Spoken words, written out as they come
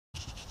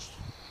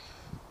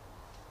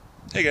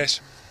Hey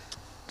guys,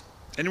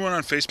 anyone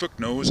on Facebook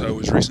knows I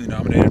was recently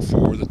nominated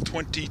for the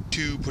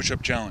 22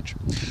 push-up challenge.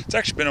 It's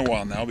actually been a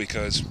while now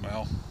because,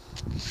 well,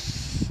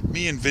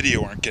 me and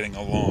video aren't getting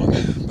along.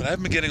 But I've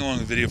been getting along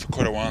with video for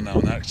quite a while now,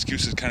 and that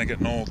excuse is kind of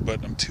getting old,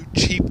 but I'm too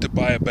cheap to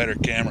buy a better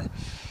camera.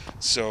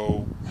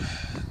 So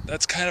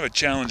that's kind of a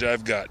challenge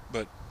I've got,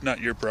 but not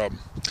your problem.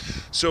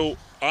 So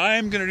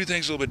I'm going to do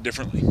things a little bit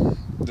differently.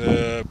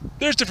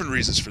 There's different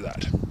reasons for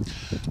that.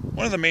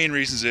 One of the main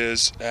reasons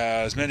is,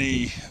 as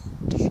many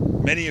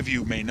of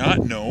you may not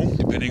know,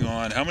 depending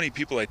on how many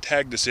people I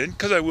tag this in,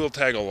 because I will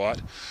tag a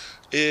lot,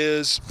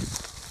 is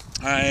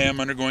I am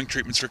undergoing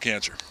treatments for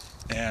cancer.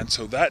 And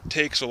so that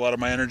takes a lot of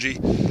my energy,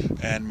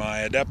 and my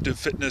adaptive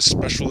fitness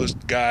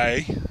specialist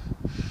guy,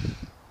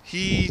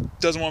 he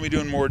doesn't want me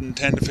doing more than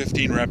 10 to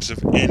 15 reps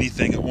of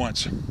anything at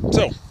once.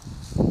 So,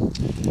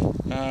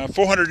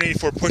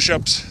 484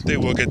 push-ups, they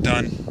will get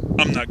done.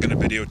 I'm not going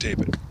to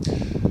videotape it.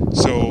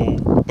 So,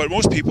 but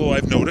most people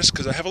I've noticed,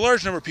 because I have a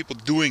large number of people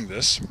doing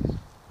this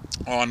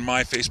on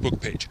my Facebook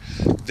page,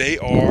 they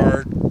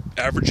are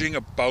averaging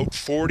about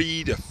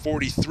 40 to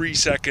 43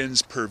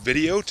 seconds per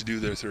video to do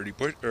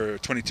their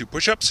 22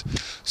 push-ups.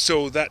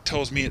 So that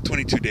tells me at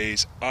 22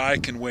 days I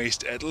can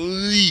waste at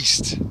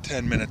least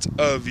 10 minutes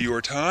of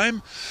your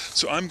time.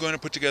 So I'm going to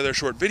put together a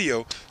short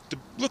video to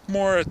look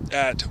more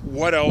at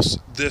what else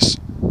this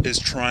is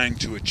trying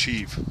to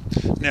achieve.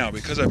 Now,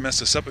 because I've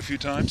messed this up a few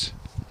times,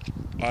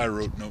 I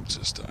wrote notes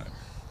this time.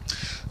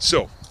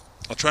 So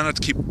I'll try not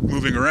to keep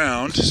moving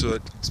around so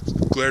that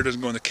glare doesn't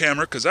go in the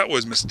camera, because that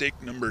was mistake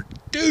number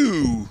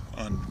 2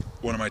 on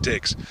one of my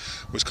takes,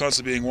 was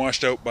constantly being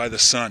washed out by the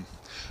sun.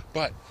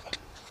 But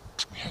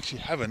we actually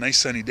have a nice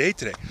sunny day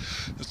today.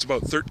 It's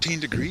about 13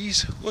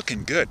 degrees,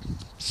 looking good.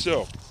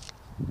 So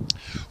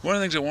one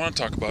of the things I want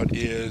to talk about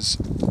is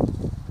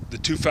the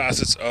 2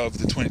 facets of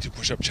the 22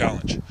 push-up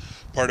challenge.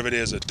 Part of it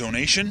is a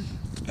donation.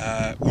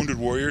 Wounded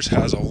Warriors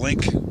has a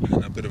link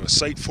and a bit of a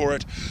site for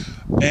it,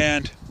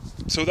 and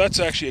so that's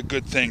actually a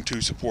good thing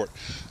to support.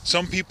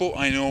 Some people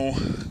I know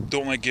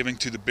don't like giving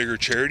to the bigger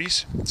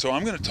charities, so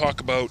I'm going to talk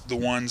about the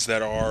ones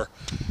that are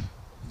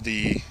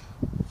the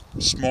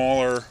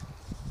smaller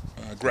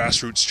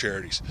grassroots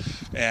charities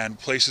and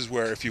places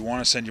where if you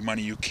want to send your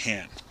money, you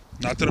can.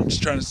 Not that I'm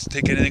just trying to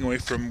take anything away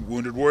from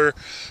Wounded Warrior,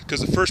 because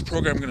the first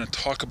program I'm going to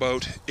talk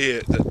about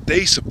that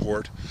they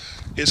support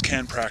is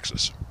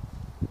CanPraxis.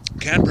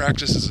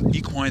 CanPraxis is an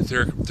equine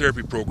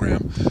therapy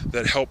program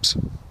that helps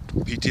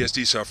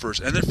PTSD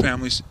sufferers and their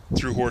families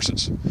through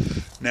horses.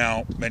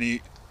 Now,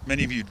 many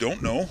of you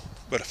don't know,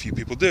 but a few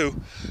people do.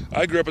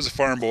 I grew up as a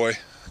farm boy,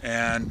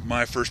 and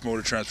my first mode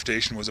of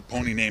transportation was a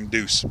pony named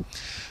Deuce.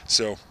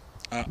 So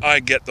I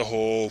get the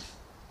whole,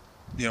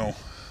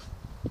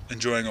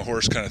 enjoying a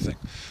horse kind of thing.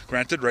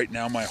 Granted, right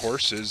now my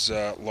horse is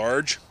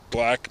large,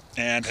 black,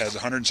 and has a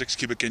 106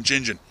 cubic inch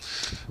engine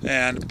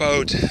and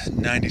about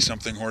 90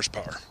 something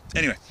horsepower.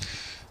 Anyway,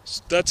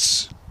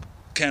 that's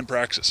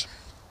CanPraxis.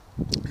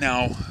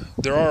 Now,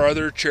 there are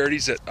other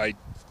charities that I'm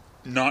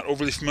not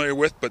overly familiar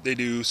with, but they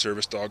do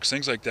service dogs,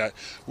 things like that,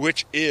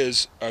 which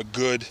is a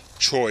good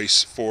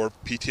choice for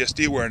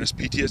PTSD awareness,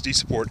 PTSD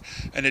support,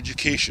 and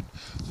education.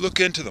 Look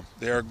into them.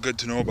 They are good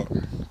to know about.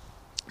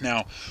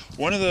 Now,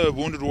 one of the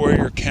Wounded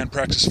Warrior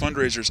CanPraxis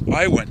fundraisers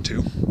I went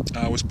to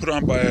was put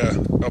on by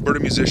an Alberta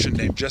musician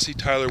named Jesse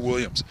Tyler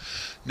Williams.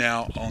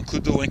 Now, I'll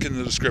include the link in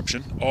the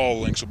description. All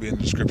links will be in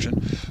the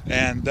description.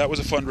 And that was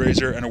a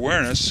fundraiser and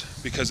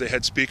awareness because they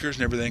had speakers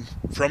and everything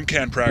from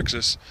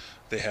CanPraxis.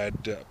 They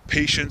had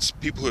patients,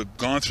 people who had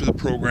gone through the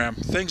program,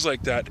 things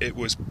like that. It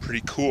was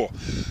pretty cool.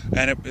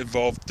 And it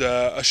involved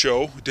a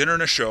show, dinner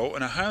and a show,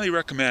 and I highly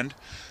recommend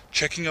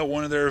checking out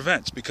one of their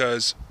events,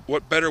 because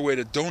what better way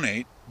to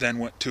donate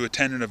than to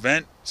attend an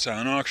event,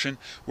 silent auction,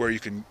 where you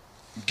can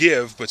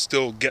give but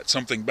still get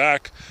something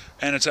back,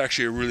 and it's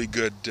actually a really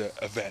good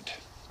event.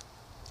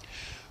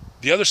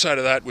 The other side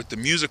of that with the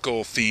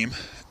musical theme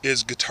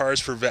is Guitars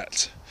for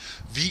Vets.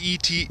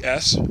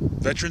 VETS,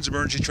 Veterans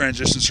Emergency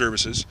Transition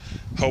Services,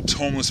 helps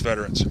homeless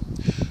veterans.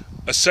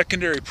 A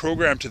secondary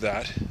program to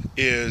that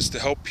is to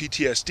help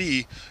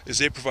PTSD, is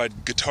they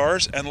provide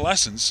guitars and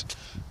lessons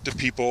to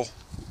people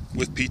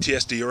with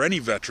PTSD or any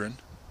veteran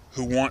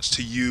who wants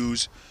to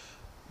use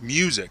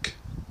music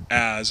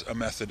as a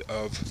method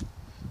of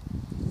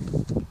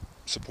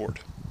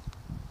support.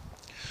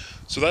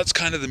 So that's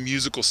kind of the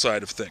musical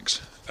side of things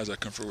as I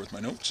come forward with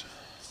my notes.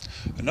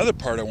 Another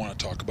part I want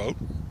to talk about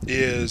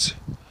is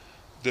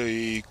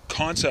the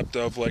concept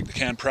of, like the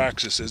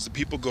CanPraxis, is the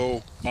people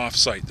go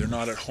off-site. They're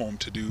not at home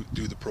to do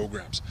the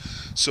programs.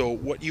 So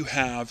what you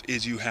have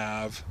is you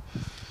have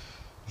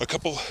a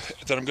couple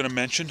that I'm going to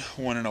mention,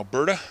 one in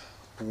Alberta,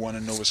 one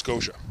in Nova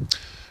Scotia.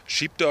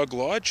 Sheepdog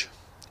Lodge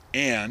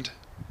and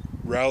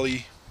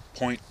Rally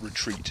Point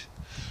Retreat.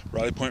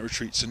 Rally Point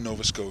Retreat's in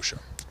Nova Scotia.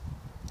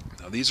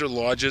 Now these are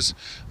lodges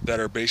that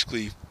are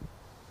basically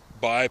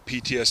by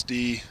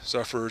PTSD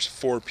sufferers,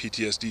 for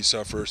PTSD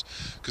sufferers,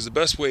 because the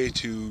best way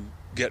to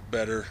get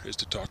better is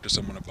to talk to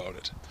someone about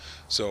it.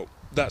 So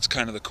that's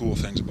kind of the cool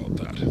things about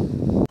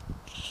that.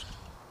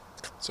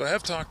 So I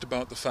have talked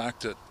about the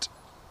fact that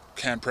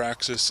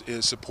CanPraxis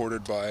is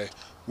supported by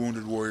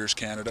Wounded Warriors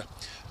Canada.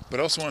 But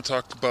I also want to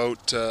talk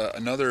about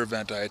another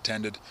event I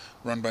attended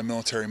run by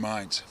Military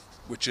Minds,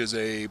 which is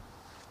a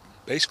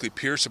basically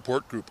peer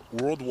support group,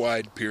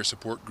 worldwide peer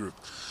support group,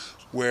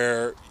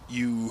 where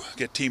you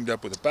get teamed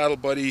up with a battle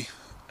buddy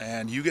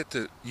and you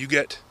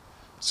get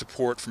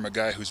support from a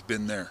guy who's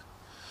been there.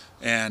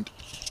 And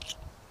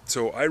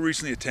so I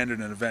recently attended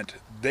an event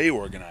they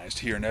organized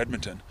here in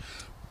Edmonton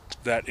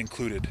that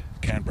included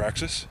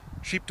CanPraxis,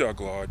 Sheepdog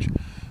Lodge,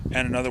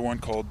 and another one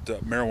called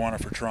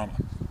Marijuana for Trauma.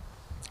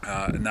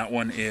 And that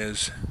one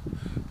is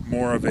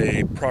more of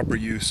a proper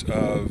use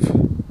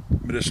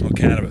of medicinal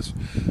cannabis.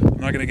 I'm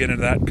not going to get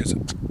into that because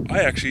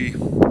I actually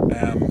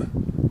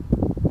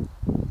am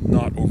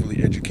not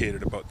overly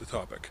educated about the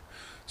topic.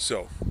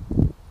 So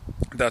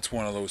that's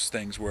one of those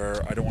things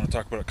where I don't want to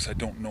talk about it because I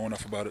don't know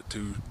enough about it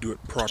to do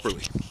it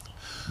properly.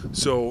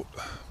 So,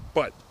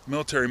 but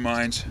Military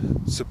Minds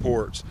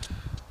supports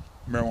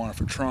Marijuana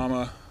for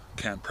Trauma,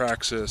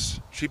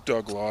 CanPraxis,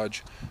 Sheepdog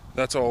Lodge.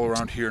 That's all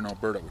around here in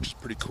Alberta, which is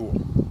pretty cool.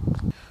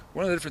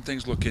 One of the different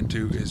things to look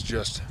into is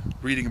just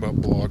reading about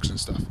blogs and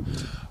stuff.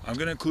 I'm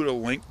going to include a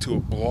link to a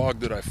blog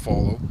that I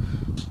follow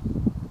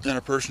and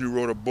a person who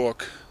wrote a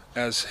book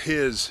as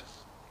his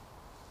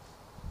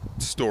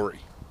story.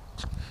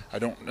 I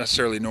don't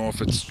necessarily know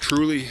if it's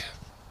truly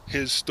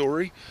his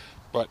story,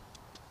 but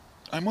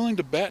I'm willing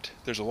to bet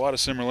there's a lot of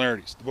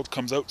similarities. The book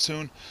comes out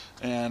soon,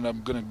 and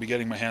I'm going to be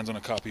getting my hands on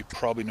a copy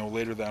probably no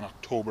later than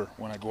October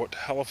when I go out to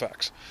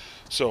Halifax.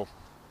 So,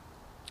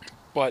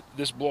 but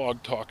this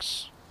blog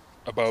talks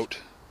about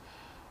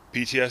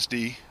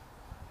PTSD.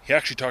 He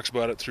actually talks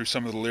about it through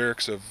some of the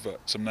lyrics of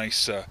some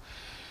nice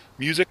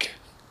music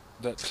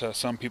that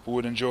some people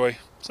would enjoy.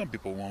 Some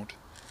people won't,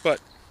 but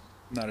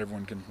not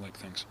everyone can like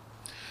things.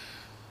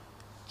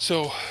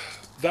 So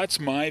that's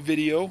my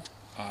video.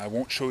 I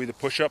won't show you the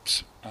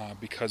push-ups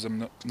because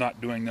I'm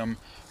not doing them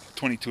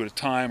 22 at a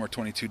time or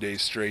 22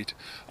 days straight.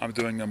 I'm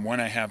doing them when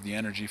I have the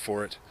energy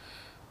for it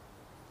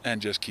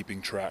and just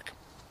keeping track.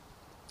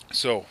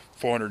 So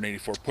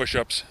 484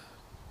 push-ups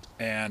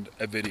and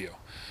a video,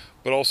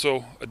 but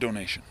also a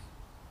donation.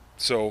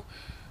 So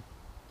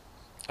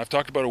I've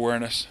talked about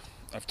awareness,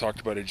 I've talked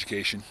about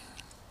education,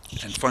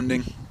 and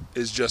funding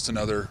is just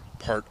another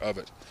part of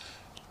it.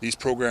 These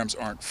programs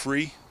aren't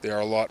free, they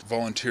are a lot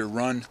volunteer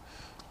run,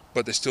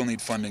 but they still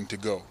need funding to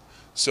go.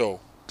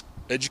 So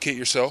educate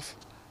yourself,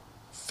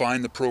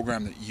 find the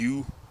program that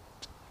you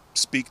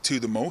speak to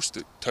the most,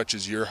 that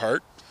touches your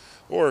heart,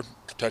 or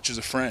touches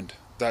a friend.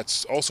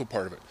 That's also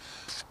part of it,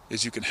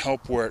 is you can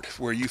help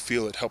where you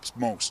feel it helps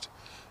most.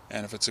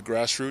 And if it's a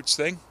grassroots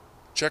thing,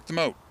 check them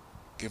out,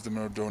 give them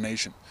a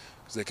donation,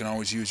 because they can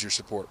always use your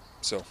support.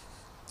 So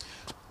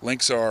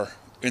links are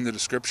in the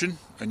description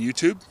on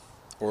YouTube,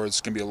 or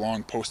it's going to be a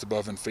long post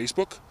above on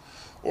Facebook.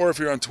 Or if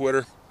you're on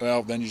Twitter,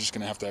 well, then you're just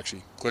going to have to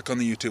actually click on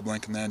the YouTube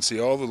link and then see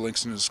all the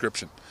links in the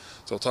description.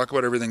 So I'll talk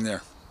about everything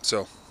there.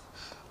 So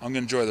I'm going to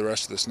enjoy the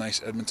rest of this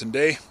nice Edmonton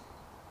day.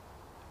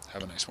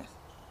 Have a nice one.